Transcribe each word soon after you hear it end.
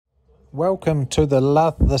Welcome to the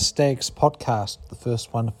Love the Stags podcast, the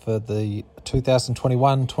first one for the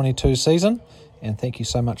 2021-22 season, and thank you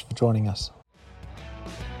so much for joining us.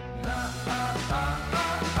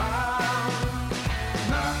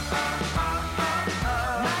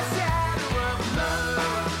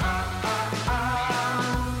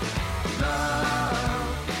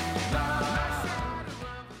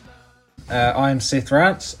 I'm Seth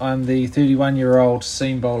Rance. I'm the 31-year-old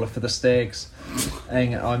seam bowler for the Stags,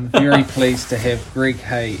 and I'm very pleased to have Greg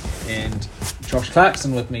Hay and Josh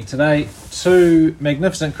Clarkson with me today. Two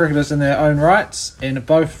magnificent cricketers in their own rights, and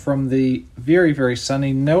both from the very, very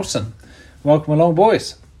sunny Nelson. Welcome along,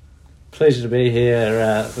 boys. Pleasure to be here,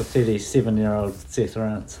 the 37-year-old Seth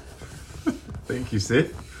Rance. Thank you,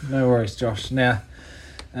 Seth. No worries, Josh. Now,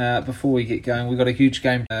 before we get going, we've got a huge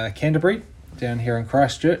game, Canterbury, down here in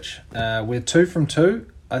Christchurch. We're 2 from 2.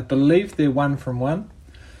 I believe they're 1 from 1.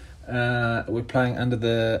 We're playing under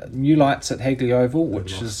the new lights at Hagley Oval,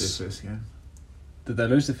 which is... their first game. Did they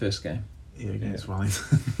lose the first game? Yeah, against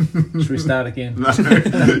Wellington. Should we start again? No.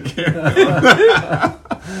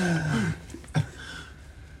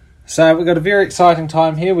 So we've got a very exciting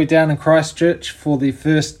time here. We're down in Christchurch for the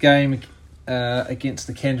first game against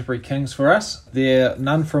the Canterbury Kings for us. They're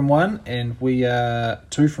none from 1 and we are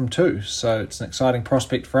 2 from 2. So it's an exciting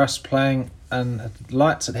prospect for us playing in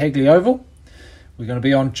lights at Hagley Oval. We're going to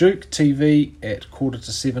be on Duke TV at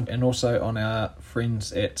 6:45 and also on our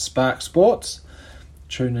friends at Spark Sports.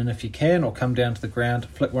 Tune in if you can, or come down to the ground,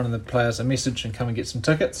 flick one of the players a message and come and get some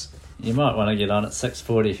tickets. You might want to get on at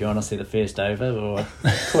 6:40 if you want to see the first over, or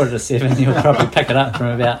 6:45 you'll probably pick it up from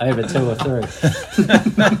about over 2 or 3.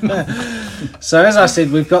 So as I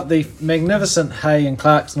said, we've got the magnificent Hay and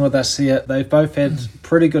Clarkson with us here. They've both had a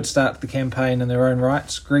pretty good start to the campaign in their own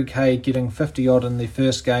rights. Greg Hay getting 50 odd in the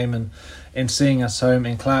first game and seeing us home,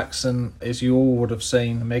 and Clarkson, as you all would have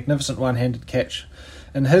seen, a magnificent one-handed catch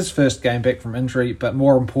in his first game back from injury, but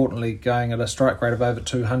more importantly going at a strike rate of over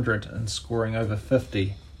 200 and scoring over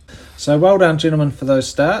 50. So well done, gentlemen, for those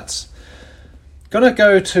starts. Going to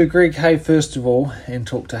go to Greg Hay first of all and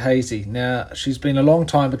talk to Hazy. Now, she's been a long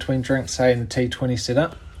time between drinks, Hay, and the T20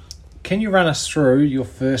 setup. Can you run us through your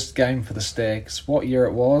first game for the Stags, what year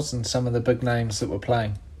it was, and some of the big names that were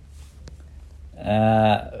playing?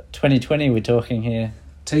 2020 we're talking here.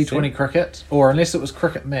 T20 cricket, or unless it was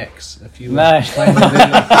Cricket Max, if you were No. playing with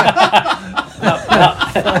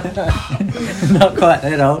Not quite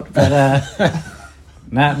that old, but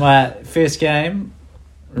no, my first game,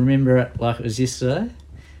 remember it like it was yesterday.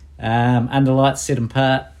 Under lights set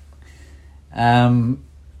apart. And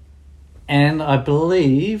I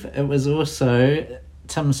believe it was also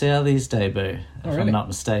Tim Southey's debut, if I'm not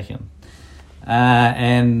mistaken.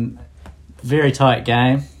 And very tight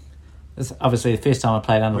game. It's obviously the first time I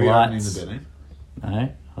played under lights. Were you opening the batting? No, I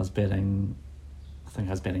think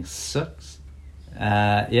I was batting 6.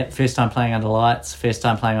 First time playing under lights, first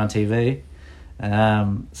time playing on TV.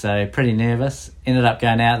 So pretty nervous. Ended up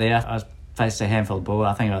going out there. I faced a handful of ball.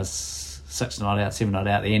 I think I was 6 not out, 7 not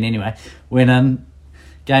out at the end anyway. Went in,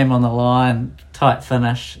 game on the line, tight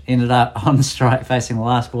finish. Ended up on strike facing the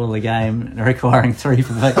last ball of the game, requiring 3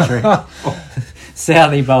 for victory.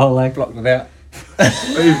 Southey bowling. blocked it out.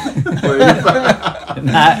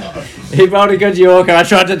 No, he bowled a good Yorker. I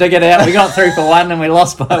tried to dig it out. We got 3 for 1 and we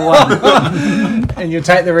lost by 1. And you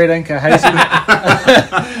take the red inker, Hazy.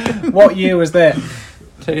 What year was that?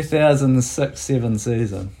 2006-07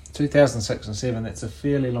 season. 2006 and 7, that's a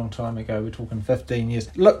fairly long time ago. We're talking 15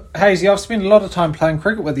 years. Look, Hazy, I've spent a lot of time playing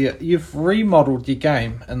cricket with you. You've remodelled your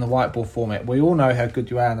game in the white ball format. We all know how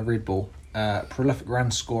good you are in the red ball. Prolific run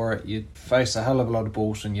scorer, you face a hell of a lot of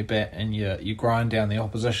balls in your bat and you grind down the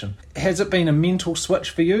opposition. Has it been a mental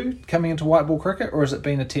switch for you coming into white ball cricket, or has it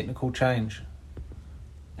been a technical change?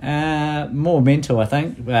 More mental, I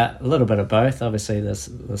think, but a little bit of both. Obviously, there's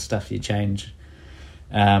the stuff you change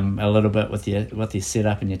a little bit with your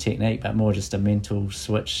setup and your technique, but more just a mental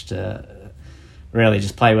switch to really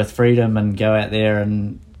just play with freedom and go out there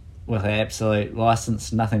and with an absolute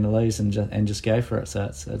license, nothing to lose, and just go for it. So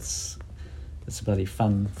it's a bloody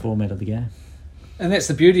fun format of the game. And that's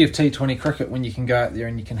the beauty of T20 cricket, when you can go out there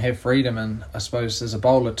and you can have freedom. And I suppose as a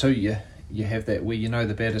bowler too, you have that where you know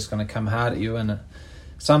the batter's going to come hard at you, and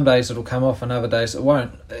some days it'll come off and other days it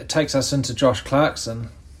won't. It takes us into Josh Clarkson.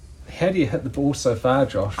 How do you hit the ball so far,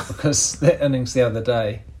 Josh? Because that innings the other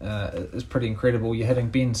day is pretty incredible. You're hitting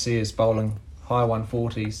Ben Sears bowling high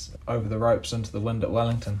 140s over the ropes into the wind at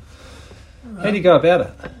Wellington. How do you go about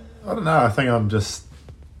it? I don't know. I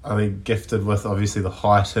think gifted with obviously the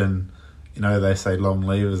height and, they say long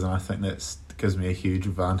levers, and I think that gives me a huge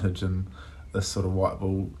advantage in this sort of white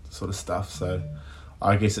ball sort of stuff. So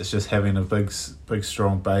I guess it's just having a big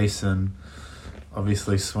strong base and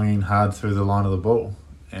obviously swinging hard through the line of the ball.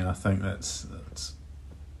 And I think that's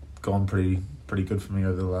gone pretty good for me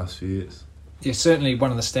over the last few years. You're certainly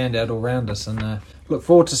one of the standout all-rounders, and look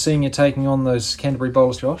forward to seeing you taking on those Canterbury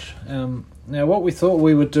bowlers, Josh. Now, what we thought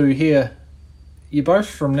we would do here, you're both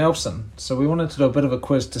from Nelson, so we wanted to do a bit of a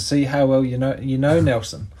quiz to see how well you know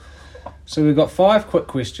Nelson. So we've got 5 quick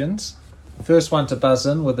questions. First one to buzz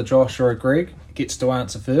in with a Josh or a Greg gets to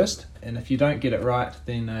answer first, and if you don't get it right,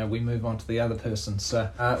 then we move on to the other person. So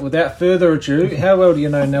without further ado, how well do you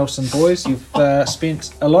know Nelson, boys? You've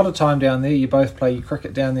spent a lot of time down there. You both play your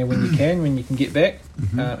cricket down there when you can get back,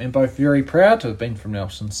 and both very proud to have been from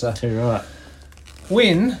Nelson. So Too right.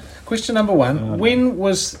 Question number 1, when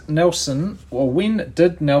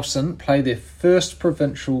did Nelson play their first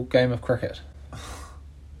provincial game of cricket?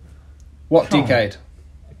 What decade?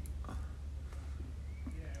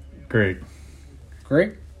 Greg.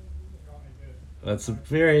 Greg? That's a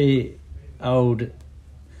very old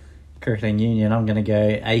cricketing union. I'm going to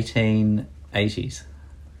go 1880s.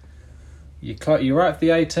 You're right for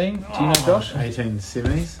the 18. Do you know, Josh?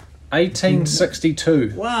 1870s?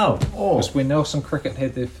 1862 Wow. was when Nelson Cricket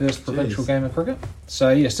had their first provincial game of cricket.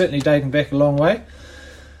 So, yeah, certainly dating back a long way.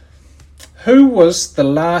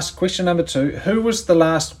 Question number 2, who was the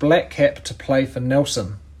last black cap to play for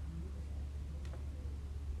Nelson?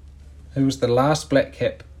 Who was the last black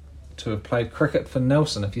cap to have played cricket for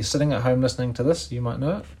Nelson? If you're sitting at home listening to this, you might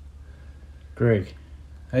know it. Greg.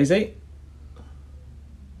 Hazy?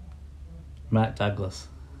 Mark Douglas.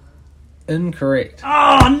 Incorrect.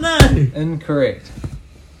 Oh, no! Incorrect.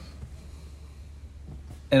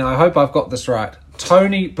 And I hope I've got this right.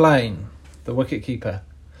 Tony Blaine, the wicketkeeper.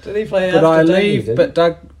 Did he play But after I Dougie, leave, did but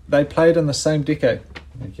Doug, they played in the same decade.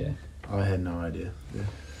 Okay. I had no idea.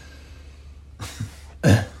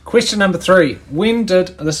 Yeah. Question number 3.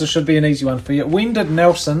 This should be an easy one for you. When did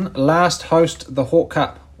Nelson last host the Hawke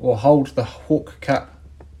Cup or hold the Hawke Cup?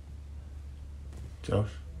 Josh?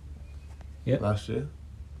 Yeah. Last year?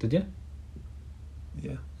 Did you?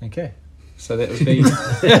 Yeah. Okay. So that would be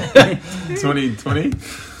 2020?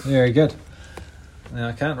 very good. Now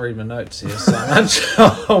I can't read my notes here, so I'm not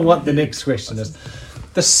sure what the next question is.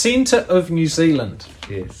 The centre of New Zealand.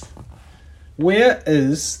 Yes. Where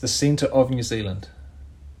is the centre of New Zealand?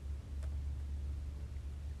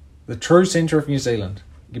 The true centre of New Zealand.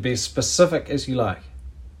 You can be as specific as you like.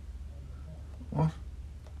 What?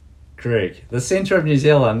 Greg. The centre of New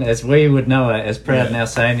Zealand, as we would know it as proud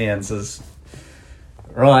Nelsonians, is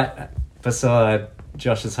right beside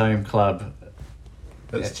Josh's home club,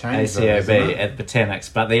 That's changed. ACOB at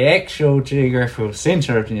Botanics, but the actual geographical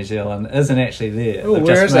centre of New Zealand isn't actually there. Ooh, They've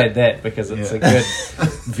where just is made it? that because it's a good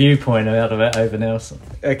viewpoint out of it over Nelson.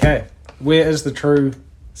 Okay. Where is the true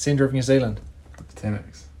centre of New Zealand?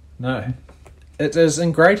 Botanics. No. It is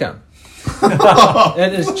in Greytown.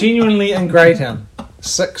 It is genuinely in Greytown.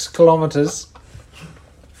 6 kilometres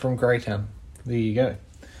from Greytown. There you go.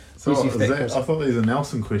 So Easy what for was that that? question. I thought these were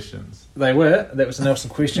Nelson questions. They were. That was a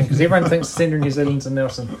Nelson question because everyone thinks the centre of New Zealand's in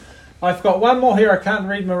Nelson. I've got one more here. I can't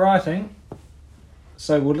read my writing,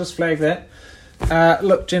 so we'll just flag that.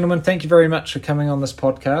 Look, gentlemen, thank you very much for coming on this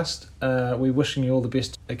podcast. We're wishing you all the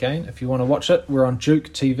best again. If you want to watch it, we're on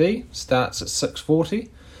Duke TV. Starts at 6:40.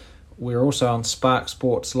 We're also on Spark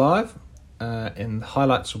Sports Live, and the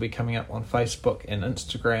highlights will be coming up on Facebook and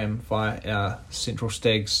Instagram via our Central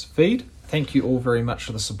Stags feed. Thank you all very much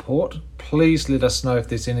for the support. Please let us know if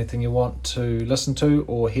there's anything you want to listen to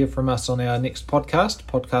or hear from us on our next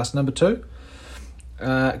podcast number 2.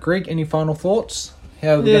 Greg, any final thoughts?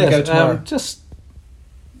 How are we going to go tomorrow? Just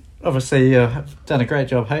obviously you've done a great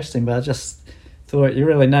job hosting, but I just thought you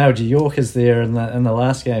really nailed your Yorkers there in the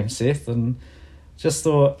last game, Seth, and just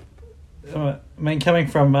thought, I mean, coming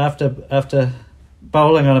from after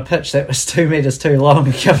bowling on a pitch that was 2 metres too long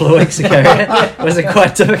a couple of weeks ago, was it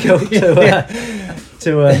quite difficult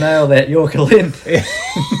to nail that Yorker length?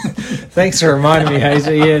 Thanks for reminding me,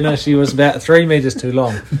 Hazel. Yeah, no, she was about 3 metres too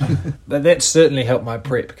long. But that certainly helped my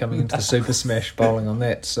prep coming into the Super Smash bowling on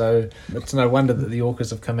that. So it's no wonder that the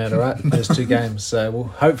Yorkers have come out all right in the first 2 games. So we'll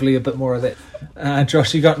hopefully a bit more of that.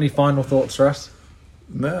 Josh, you got any final thoughts for us?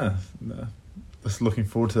 No. Just looking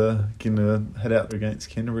forward to getting a head out against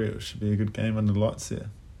Canterbury. It should be a good game under the lights there.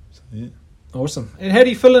 So, yeah. Awesome. And how do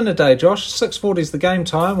you feel in a day, Josh? 6:40 is the game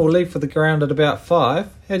time. We'll leave for the ground at about 5.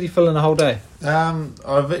 How do you feel in a whole day?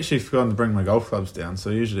 I've actually forgotten to bring my golf clubs down, so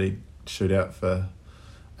I usually shoot out for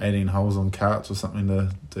 18 holes on carts or something to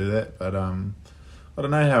do that. But I don't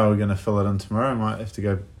know how we're going to fill it in tomorrow. I might have to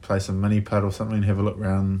go play some mini putt or something, have a look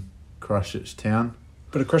around Christchurch town.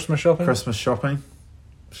 Bit of Christmas shopping? Christmas shopping.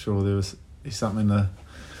 Sure, there was be something to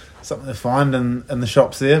find in the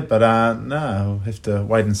shops there. But no, we'll have to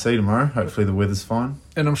wait and see tomorrow. Hopefully the weather's fine.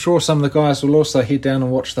 And I'm sure some of the guys will also head down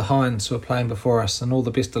and watch the Hinds who are playing before us, and all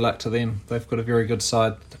the best of luck to them. They've got a very good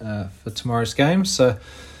side for tomorrow's game. So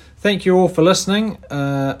thank you all for listening.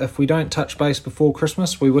 If we don't touch base before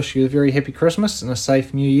Christmas, we wish you a very happy Christmas and a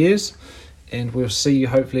safe New Year's. And we'll see you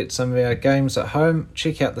hopefully at some of our games at home.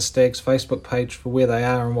 Check out the Stags Facebook page for where they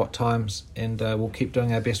are and what times. And we'll keep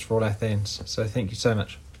doing our best for all our fans. So thank you so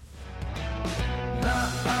much.